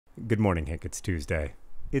Good morning, Hank. It's Tuesday.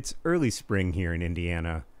 It's early spring here in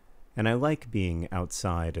Indiana, and I like being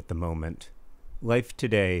outside at the moment. Life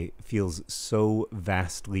today feels so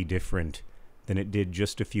vastly different than it did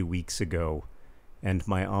just a few weeks ago, and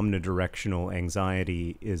my omnidirectional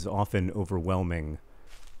anxiety is often overwhelming.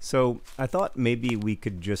 So I thought maybe we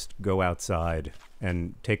could just go outside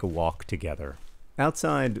and take a walk together.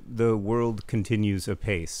 Outside, the world continues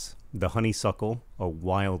apace. The honeysuckle, a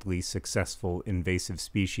wildly successful invasive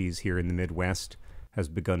species here in the Midwest, has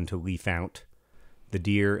begun to leaf out. The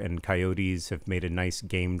deer and coyotes have made a nice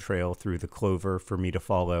game trail through the clover for me to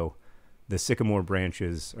follow. The sycamore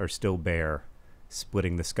branches are still bare,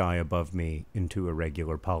 splitting the sky above me into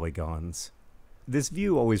irregular polygons. This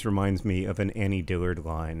view always reminds me of an Annie Dillard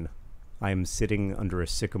line. I am sitting under a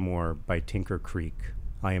sycamore by Tinker Creek.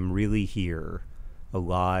 I am really here,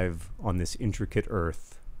 alive on this intricate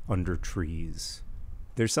earth, under trees.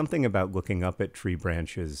 There's something about looking up at tree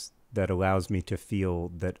branches that allows me to feel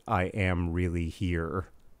that I am really here,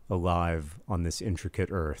 alive on this intricate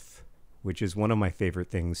earth, which is one of my favorite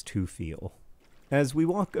things to feel. As we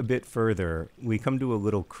walk a bit further, we come to a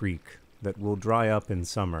little creek that will dry up in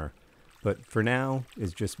summer, but for now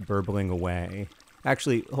is just burbling away.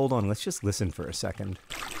 Actually, hold on, let's just listen for a second.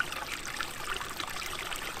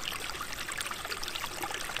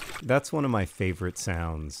 That's one of my favorite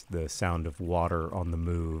sounds, the sound of water on the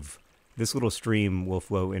move. This little stream will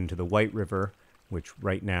flow into the White River, which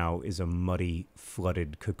right now is a muddy,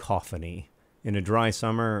 flooded cacophony. In a dry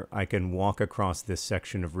summer, I can walk across this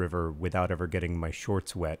section of river without ever getting my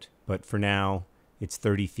shorts wet, but for now, it's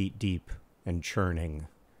 30 feet deep and churning.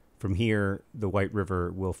 From here, the White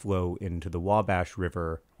River will flow into the Wabash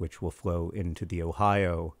River, which will flow into the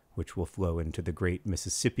Ohio, which will flow into the Great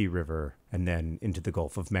Mississippi River, and then into the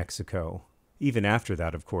Gulf of Mexico. Even after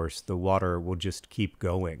that, of course, the water will just keep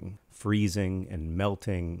going, freezing and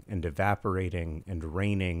melting and evaporating and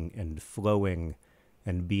raining and flowing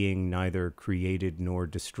and being neither created nor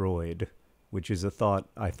destroyed, which is a thought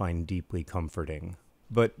I find deeply comforting.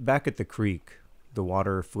 But back at the creek, the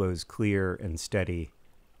water flows clear and steady,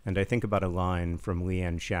 and I think about a line from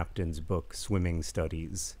Leanne Shapton's book, Swimming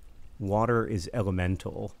Studies. Water is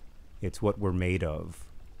elemental. It's what we're made of,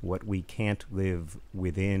 what we can't live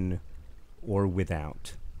within or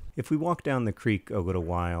without. If we walk down the creek a little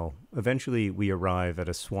while, eventually we arrive at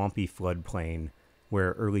a swampy floodplain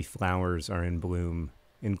where early flowers are in bloom,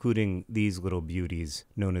 including these little beauties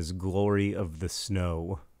known as Glory of the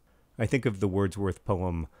Snow. I think of the Wordsworth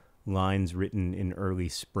poem Lines Written in Early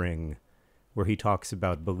Spring, where he talks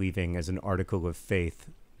about believing as an article of faith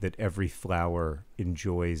that every flower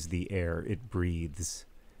enjoys the air it breathes.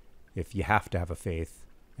 If you have to have a faith,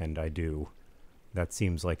 and I do, that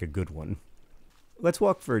seems like a good one. Let's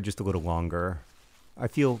walk for just a little longer. I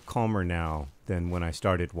feel calmer now than when I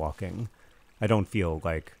started walking. I don't feel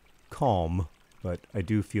like calm, but I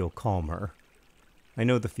do feel calmer. I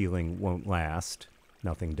know the feeling won't last.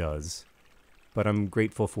 Nothing does. But I'm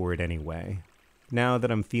grateful for it anyway. Now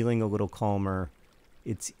that I'm feeling a little calmer,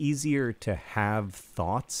 it's easier to have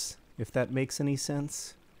thoughts, if that makes any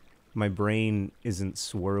sense. My brain isn't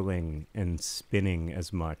swirling and spinning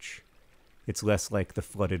as much. It's less like the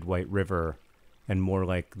flooded White River and more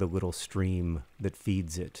like the little stream that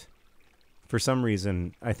feeds it. For some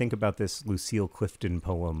reason, I think about this Lucille Clifton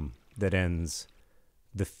poem that ends,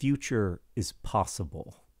 "The future is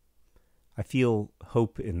possible." I feel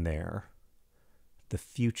hope in there. The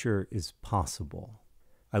future is possible.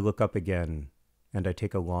 I look up again, and I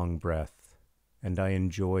take a long breath, and I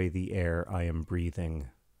enjoy the air I am breathing.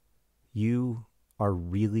 You are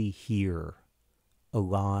really here,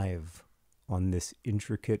 alive on this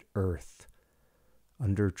intricate earth,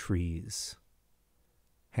 under trees.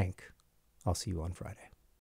 Hank, I'll see you on Friday.